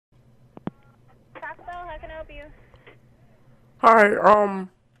can I help you? Hi,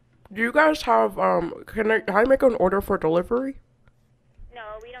 do you guys have, can I make an order for delivery? No,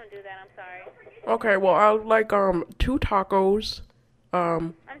 we don't do that. I'm sorry. Okay, well, I would like, two tacos,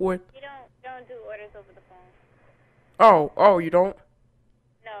 with, We don't do orders over the phone. oh, you don't?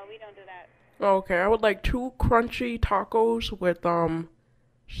 No, we don't do that. Okay, I would like two crunchy tacos with, some,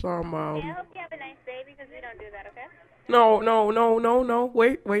 May I hope you have a nice day because we don't do that, okay? no,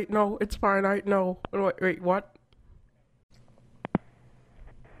 wait, no, it's fine, no, wait, what?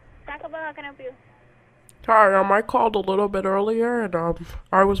 Taco Bell, how can I help you? Hi, I called a little bit earlier, and,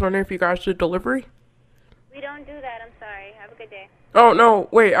 I was wondering if you guys did delivery? We don't do that. I'm sorry. Have a good day. Oh, no,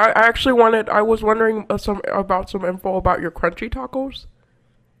 wait, I was wondering about some info about your crunchy tacos.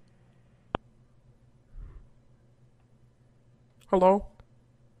 Hello?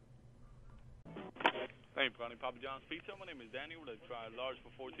 Thank you for calling Papa John's Pizza. My name is Danny. Would like to try a large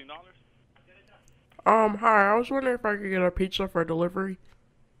for $14? Hi, I was wondering if I could get a pizza for delivery.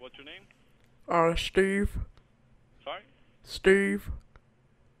 What's your name? Steve. Sorry? Steve.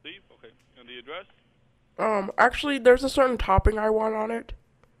 Steve? Okay. And the address? Actually, there's a certain topping I want on it.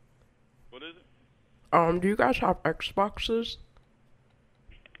 What is it? Do you guys have Xboxes?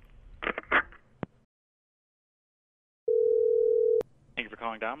 Thank you for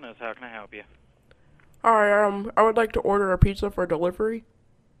calling Domino's. How can I help you? Hi, I would like to order a pizza for delivery.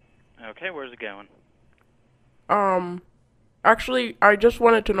 Okay, where's it going? Actually, I just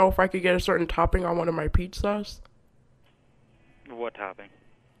wanted to know if I could get a certain topping on one of my pizzas. What topping?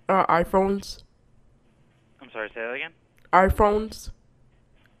 iPhones. I'm sorry, say that again? iPhones.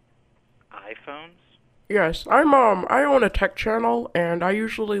 iPhones? Yes, I own a tech channel, and I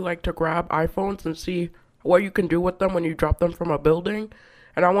usually like to grab iPhones and see what you can do with them when you drop them from a building.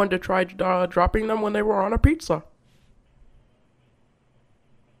 And I wanted to try dropping them when they were on a pizza.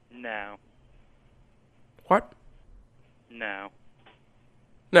 No. What? No.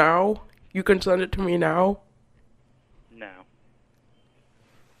 Now? You can send it to me now? No.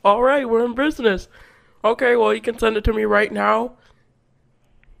 Alright, we're in business. Okay, well, you can send it to me right now.